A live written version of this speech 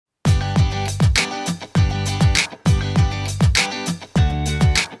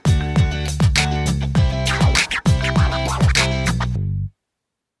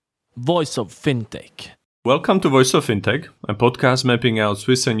Voice of Fintech. Welcome to Voice of Fintech, a podcast mapping out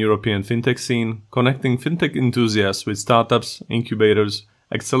Swiss and European fintech scene, connecting fintech enthusiasts with startups, incubators,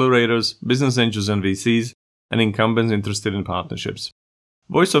 accelerators, business angels and VCs, and incumbents interested in partnerships.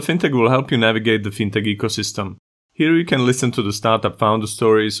 Voice of Fintech will help you navigate the fintech ecosystem. Here you can listen to the startup founder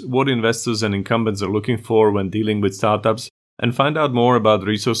stories, what investors and incumbents are looking for when dealing with startups, and find out more about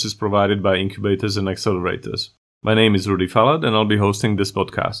resources provided by incubators and accelerators. My name is Rudy Falad and I'll be hosting this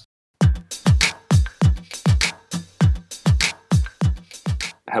podcast.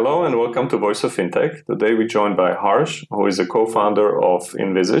 Hello and welcome to Voice of Fintech. Today we're joined by Harsh, who is a co-founder of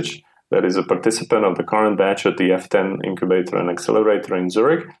Envisage, that is a participant of the current batch at the F10 Incubator and Accelerator in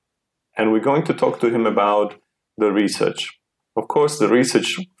Zurich. And we're going to talk to him about the research. Of course, the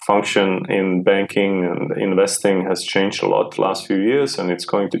research function in banking and investing has changed a lot the last few years, and it's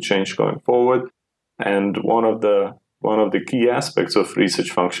going to change going forward. And one of the key aspects of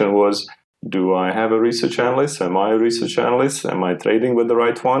research function was, do I have a research analyst? Am I a research analyst? Am I trading with the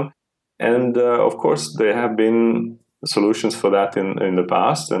right one? And of course, there have been solutions for that in the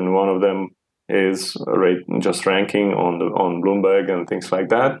past. And one of them is just ranking on Bloomberg and things like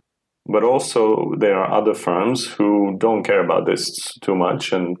that. But also there are other firms who don't care about this too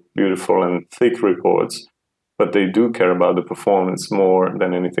much and beautiful and thick reports, but they do care about the performance more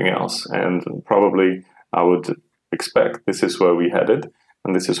than anything else. And probably I would expect this is where we headed.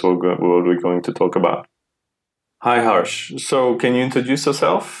 And this is what we're going to talk about. Hi, Harsh. So can you introduce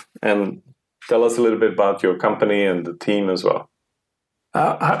yourself and tell us a little bit about your company and the team as well?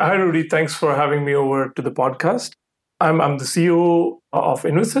 Hi, Rudy. Thanks for having me over to the podcast. I'm the CEO of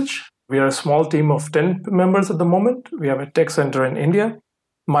Envisage. We are a small team of 10 members at the moment. We have a tech center in India.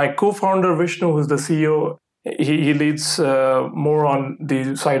 My co-founder, Vishnu, who's the CEO, he leads more on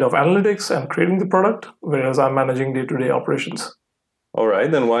the side of analytics and creating the product, whereas I'm managing day-to-day operations. All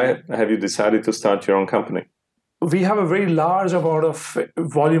right, then why have you decided to start your own company? We have a very large amount of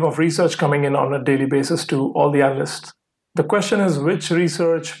volume of research coming in on a daily basis to all the analysts. The question is, which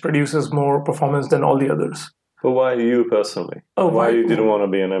research produces more performance than all the others? But why you personally? Why you didn't want to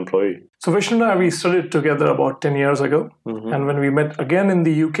be an employee? So Vishnu and I, we studied together about 10 years ago. Mm-hmm. And when we met again in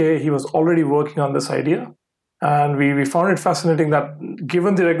the UK, he was already working on this idea. And we found it fascinating that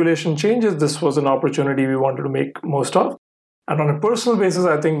given the regulation changes, this was an opportunity we wanted to make most of. And on a personal basis,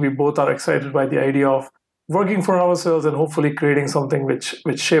 I think we both are excited by the idea of working for ourselves and hopefully creating something which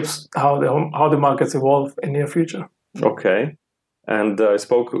shapes how the markets evolve in the near future. Okay. And I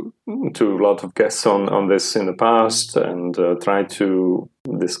spoke to a lot of guests on this in the past and tried to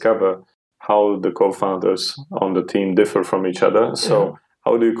discover how the co-founders on the team differ from each other. So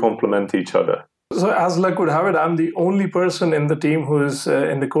How do you complement each other? So as luck would have it, I'm the only person in the team who is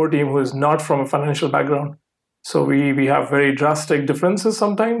in the core team who is not from a financial background. So we have very drastic differences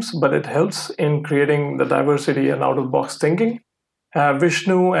sometimes, but it helps in creating the diversity and out-of-the-box thinking.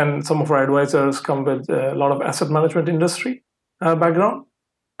 Vishnu and some of our advisors come with a lot of asset management industry background.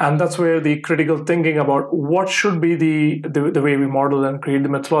 And that's where the critical thinking about what should be the way we model and create the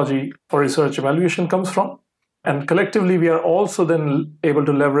methodology for research evaluation comes from. And collectively, we are also then able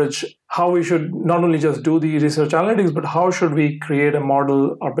to leverage how we should not only just do the research analytics, but how should we create a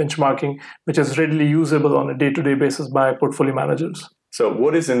model or benchmarking which is readily usable on a day-to-day basis by portfolio managers. So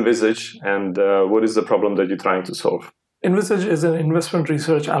what is Envisage and what is the problem that you're trying to solve? Envisage is an investment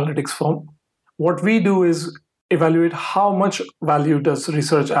research analytics firm. What we do is evaluate how much value does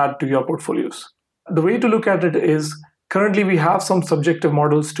research add to your portfolios. The way to look at it is currently we have some subjective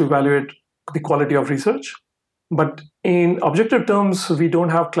models to evaluate the quality of research. But in objective terms, we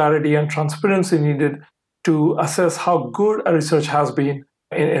don't have clarity and transparency needed to assess how good a research has been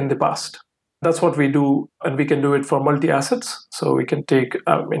in the past. That's what we do, and we can do it for multi-assets. So we can take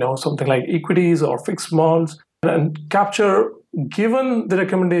something like equities or fixed bonds and capture, given the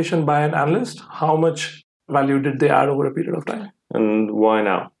recommendation by an analyst, how much value did they add over a period of time. And why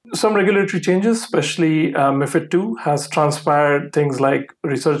now? Some regulatory changes, especially MiFID II, has transpired things like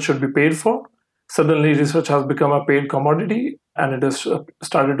research should be paid for. Suddenly, research has become a paid commodity, and it has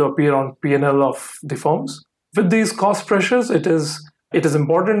started to appear on P&L of the firms. With these cost pressures, it is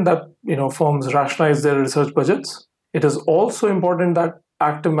important that firms rationalize their research budgets. It is also important that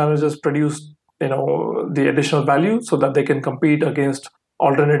active managers produce the additional value so that they can compete against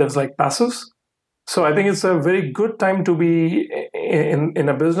alternatives like passives. So I think it's a very good time to be in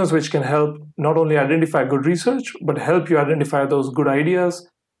a business which can help not only identify good research, but help you identify those good ideas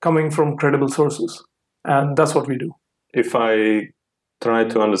coming from credible sources. And that's what we do. If I try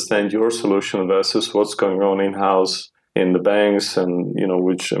to understand your solution versus what's going on in-house in the banks and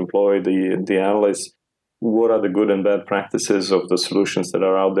which employ the analysts, what are the good and bad practices of the solutions that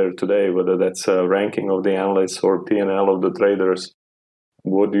are out there today, whether that's a ranking of the analysts or P&L of the traders?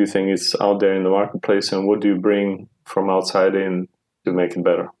 What do you think is out there in the marketplace, and what do you bring from outside in to make it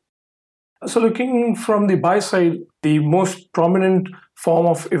better? So looking from the buy side, the most prominent form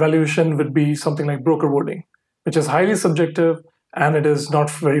of evaluation would be something like broker voting, which is highly subjective and it is not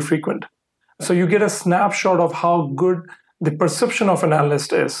very frequent. So you get a snapshot of how good the perception of an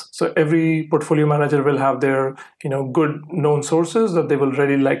analyst is. So every portfolio manager will have their good known sources that they will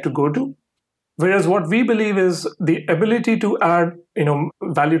really like to go to. Whereas what we believe is the ability to add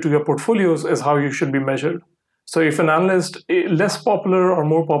value to your portfolios is how you should be measured. So if an analyst is less popular or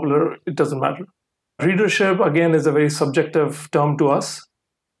more popular, it doesn't matter. Readership, again, is a very subjective term to us.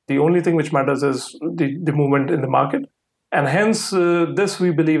 The only thing which matters is the movement in the market. And hence, this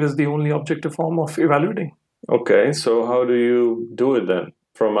we believe is the only objective form of evaluating. Okay, so how do you do it then?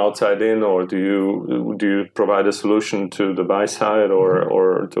 From outside in, or do you provide a solution to the buy side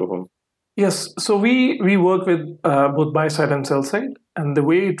or to whom? Yes, so we work with both buy side and sell side. And the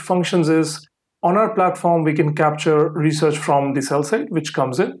way it functions is, on our platform, we can capture research from the sell side, which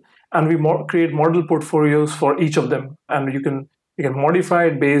comes in, and we create model portfolios for each of them. And you can modify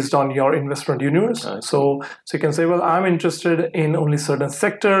it based on your investment universe. So you can say, well, I'm interested in only certain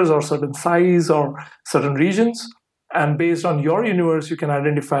sectors or certain size or certain regions. And based on your universe, you can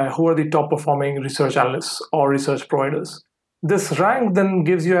identify who are the top performing research analysts or research providers. This rank then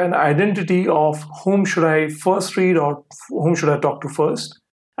gives you an identity of whom should I first read or whom should I talk to first.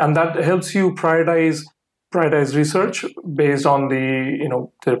 And that helps you prioritize research based on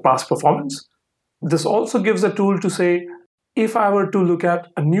their past performance. This also gives a tool to say, if I were to look at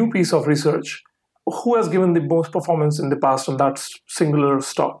a new piece of research, who has given the most performance in the past on that singular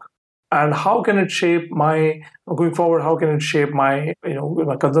stock? And how can it shape going forward, how can it shape my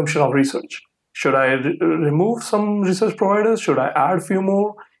consumption of research? Should I remove some research providers? Should I add a few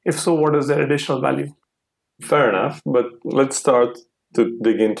more? If so, what is their additional value? Fair enough, but let's start to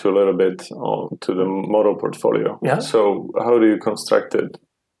dig into a little bit to the model portfolio. Yeah. So how do you construct it?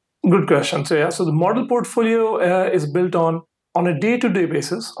 Good question. So the model portfolio is built on a day-to-day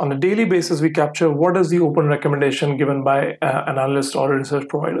basis. On a daily basis, we capture what is the open recommendation given by an analyst or a research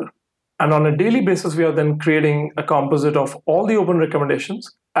provider. And on a daily basis, we are then creating a composite of all the open recommendations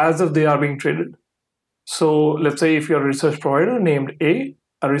as if they are being traded. So let's say if you're a research provider named A,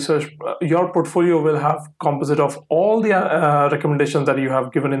 your portfolio will have composite of all the recommendations that you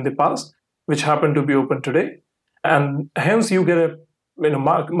have given in the past, which happen to be open today. And hence you get a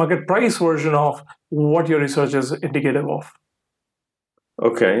market price version of what your research is indicative of.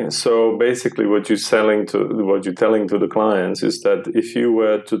 Okay, so basically what you're telling to the clients is that if you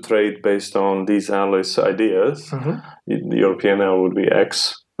were to trade based on these analysts' ideas, your P&L would be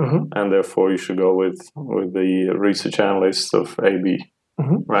X, and therefore you should go with the research analyst of AB.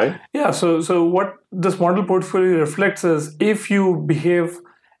 Right? Yeah, so what this model portfolio reflects is, if you behave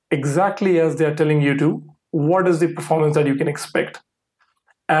exactly as they're telling you to, what is the performance that you can expect?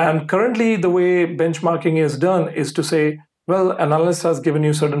 And currently, the way benchmarking is done is to say, well, an analyst has given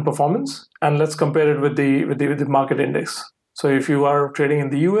you certain performance, and let's compare it with the market index. So if you are trading in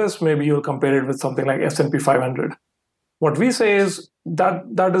the US, maybe you'll compare it with something like S&P 500. What we say is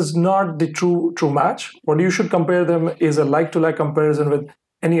that is not the true match. What you should compare them is a like-to-like comparison with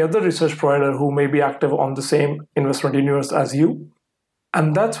any other research provider who may be active on the same investment universe as you.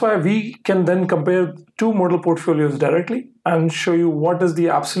 And that's why we can then compare two model portfolios directly and show you what is the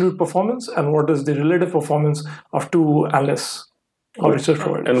absolute performance and what is the relative performance of two analysts or research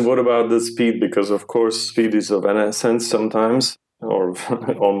providers. And what about the speed? Because, of course, speed is of essence sometimes, or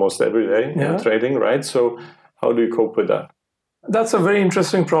almost every day in trading, right? So how do you cope with that? That's a very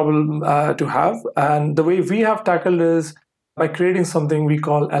interesting problem to have. And the way we have tackled is by creating something we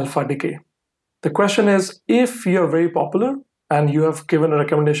call alpha decay. The question is, if you're very popular and you have given a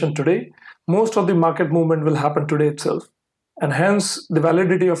recommendation today, most of the market movement will happen today itself. And hence, the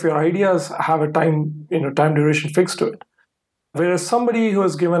validity of your ideas have a time duration fixed to it. Whereas somebody who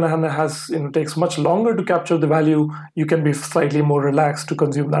has given and takes much longer to capture the value, you can be slightly more relaxed to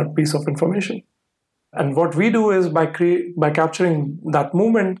consume that piece of information. And what we do is by capturing that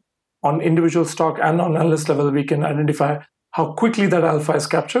movement on individual stock and on analyst level, we can identify how quickly that alpha is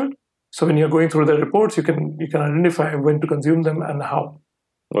captured. So when you're going through the reports, you can identify when to consume them and how.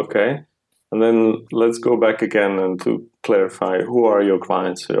 Okay. And then let's go back again and to clarify, who are your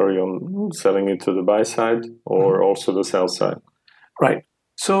clients? Are you selling it to the buy side or also the sell side? Right.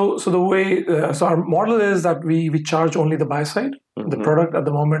 So the way our model is that we charge only the buy side. The product at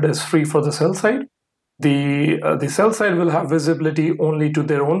the moment is free for the sell side. The sell side will have visibility only to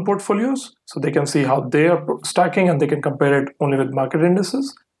their own portfolios, so they can see how they are stacking and they can compare it only with market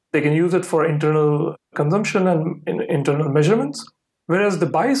indices. They can use it for internal consumption and internal measurements. Whereas the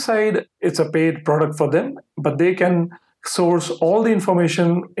buy side, it's a paid product for them, but they can source all the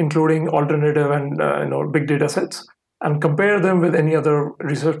information, including alternative and big data sets, and compare them with any other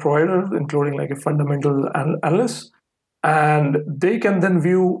research provider, including like a fundamental analyst. And they can then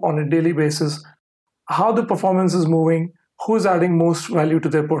view on a daily basis how the performance is moving, who's adding most value to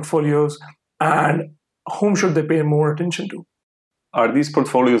their portfolios, and whom should they pay more attention to. Are these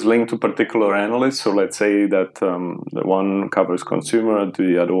portfolios linked to particular analysts? So let's say that the one covers consumer,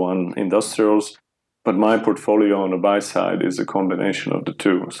 the other one industrials, but my portfolio on the buy side is a combination of the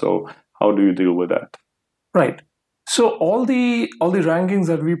two. So how do you deal with that? Right. So all the rankings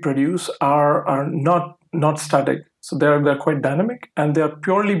that we produce are not static. So they're quite dynamic, and they're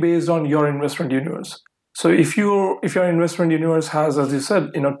purely based on your investment universe. So if your investment universe has, as you said,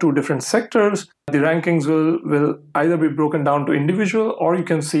 two different sectors, the rankings will either be broken down to individual, or you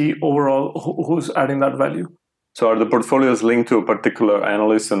can see overall who's adding that value. So are the portfolios linked to a particular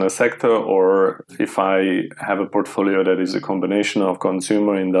analyst in a sector, or if I have a portfolio that is a combination of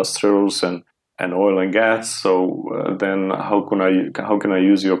consumer, industrials, and oil and gas, so then how can I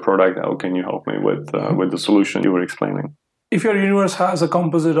use your product? How can you help me with the solution you were explaining? If your universe has a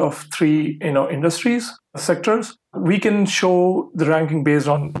composite of three industries, sectors, we can show the ranking based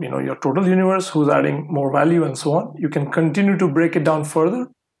on your total universe, who's adding more value, and so on. You can continue to break it down further.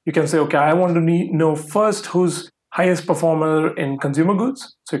 You can say, okay, I want to know first who's highest performer in consumer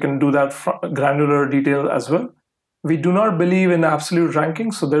goods. So you can do that granular detail as well. We do not believe in absolute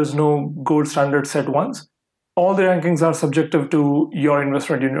rankings, so there's no gold standard set once. All the rankings are subjective to your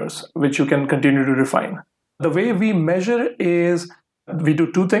investment universe, which you can continue to refine. The way we measure is we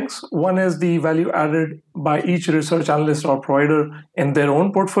do two things. One is the value added by each research analyst or provider in their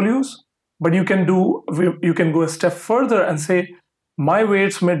own portfolios. But you can go a step further and say, my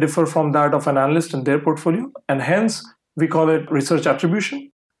weights may differ from that of an analyst in their portfolio, and hence we call it research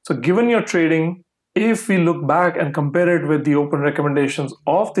attribution. So given your trading, if we look back and compare it with the open recommendations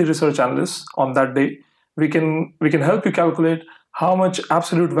of the research analysts on that day, we can help you calculate how much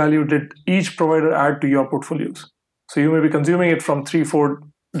absolute value did each provider add to your portfolios. So you may be consuming it from 3-4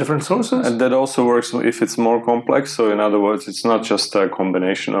 different sources. And that also works if it's more complex. So in other words, it's not just a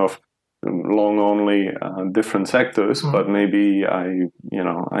combination of long only different sectors, but maybe I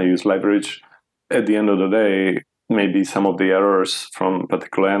use leverage. At the end of the day, maybe some of the errors from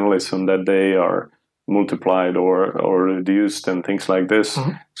particular analysts on that day are multiplied or reduced and things like this.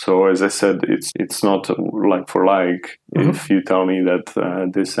 So as I said, it's not like for like. If you tell me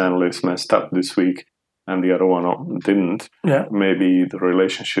that this analyst messed up this week and the other one didn't, maybe the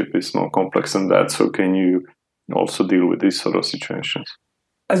relationship is more complex than that. So can you also deal with these sort of situations?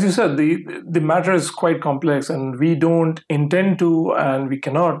 As you said, the matter is quite complex, and we don't intend to, and we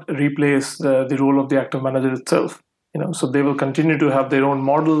cannot replace the role of the active manager itself. So they will continue to have their own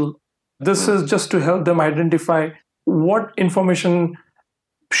model. This is just to help them identify what information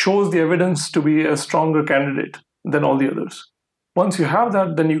shows the evidence to be a stronger candidate than all the others. Once you have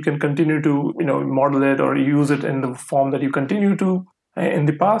that, then you can continue to model it or use it in the form that you continue to in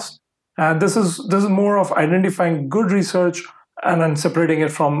the past. And this is more of identifying good research and then separating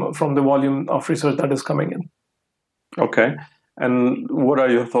it from the volume of research that is coming in. Okay. And what are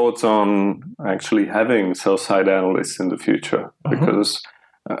your thoughts on actually having sell-side analysts in the future? Because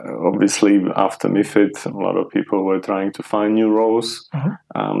obviously, after MiFID, a lot of people were trying to find new roles.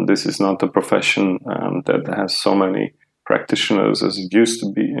 This is not a profession that has so many practitioners as it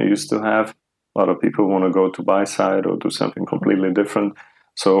used to have. A lot of people want to go to buy side or do something completely different.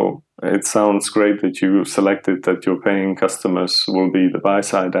 So it sounds great that you selected that your paying customers will be the buy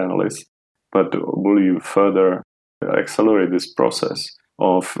side analysts. But will you further accelerate this process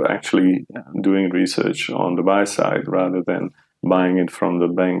of actually doing research on the buy side rather than buying it from the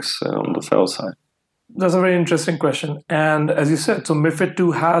banks on the sell side? That's a very interesting question. And as you said, so MiFID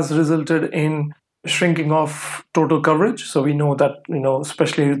II has resulted in shrinking of total coverage. So we know that,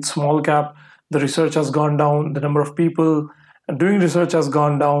 especially with small cap, the research has gone down. The number of people doing research has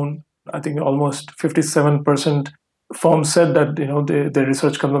gone down. I think almost 57% firms said that, their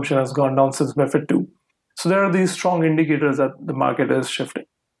research consumption has gone down since MiFID II. So there are these strong indicators that the market is shifting.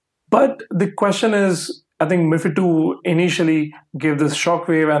 But the question is, I think MiFID II initially gave this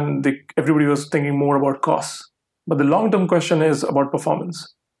shockwave and everybody was thinking more about costs. But the long-term question is about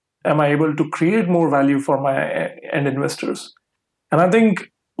performance. Am I able to create more value for my end investors? And I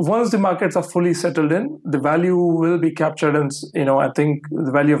think once the markets are fully settled in, the value will be captured. And, I think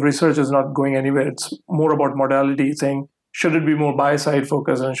the value of research is not going anywhere. It's more about modality, saying, should it be more buy side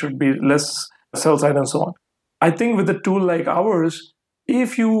focused and should be less sell side and so on. I think with a tool like ours,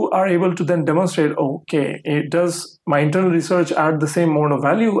 if you are able to then demonstrate, okay, does my internal research add the same amount of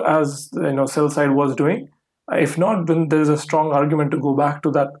value as sell side was doing? If not, then there's a strong argument to go back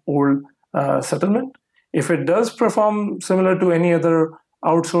to that old settlement. If it does perform similar to any other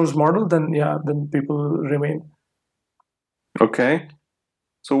outsourced model, then people remain. Okay.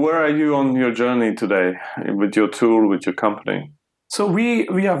 So where are you on your journey today with your tool, with your company? So we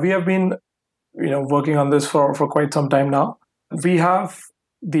have been working on this for quite some time now. We have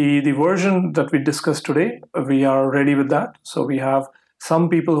the version that we discussed today. We are ready with that. So we have some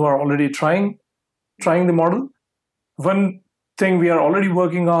people who are already trying the model. One thing we are already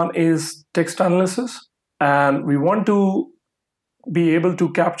working on is text analysis, and we want to be able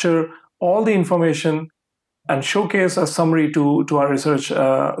to capture all the information and showcase a summary to our research,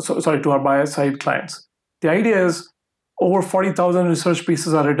 to our buyer side clients. The idea is over 40,000 research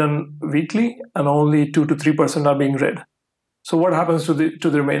pieces are written weekly, and only 2 to 3% are being read. So what happens to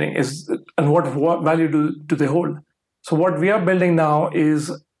the remaining and what value do they hold? So what we are building now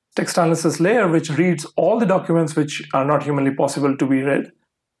is text analysis layer, which reads all the documents which are not humanly possible to be read,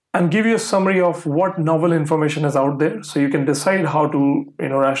 and give you a summary of what novel information is out there, so you can decide how to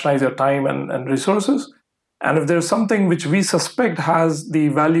rationalize your time and resources. And if there's something which we suspect has the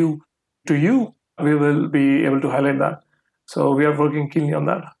value to you, we will be able to highlight that. So we are working keenly on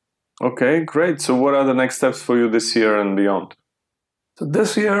that. Okay, great. So what are the next steps for you this year and beyond? So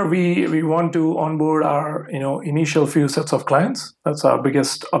this year we want to onboard our initial few sets of clients. That's our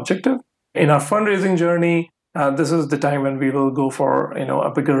biggest objective. In our fundraising journey, this is the time when we will go for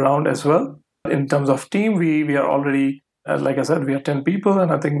a bigger round as well. In terms of team, we are already, like I said, we are 10 people,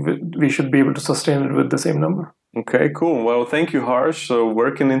 and I think we should be able to sustain it with the same number. Okay, cool. Well, thank you, Harsh. So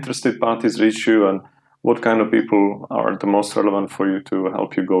where can interested parties reach you, and what kind of people are the most relevant for you to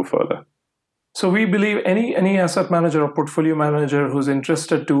help you go further? So we believe any asset manager or portfolio manager who's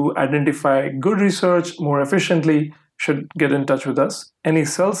interested to identify good research more efficiently should get in touch with us. Any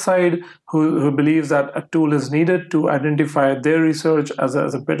sell side who believes that a tool is needed to identify their research as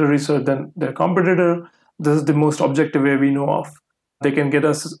a better research than their competitor, this is the most objective way we know of. They can get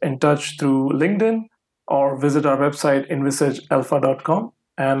us in touch through LinkedIn or visit our website, envisagealpha.com.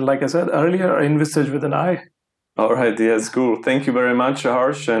 And like I said earlier, Envisage with an I. All right, yes, cool. Thank you very much,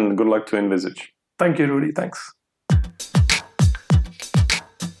 Harsh, and good luck to Envisage. Thank you, Rudy. Thanks.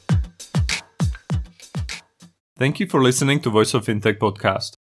 Thank you for listening to Voice of Fintech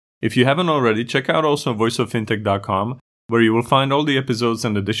podcast. If you haven't already, check out also voiceoffintech.com, where you will find all the episodes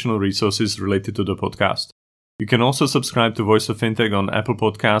and additional resources related to the podcast. You can also subscribe to Voice of Fintech on Apple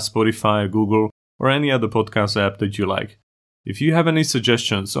Podcasts, Spotify, Google, or any other podcast app that you like. If you have any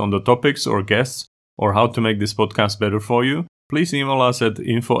suggestions on the topics or guests, or how to make this podcast better for you, please email us at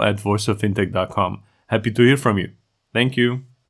info@voiceoffintech.com. Happy to hear from you. Thank you.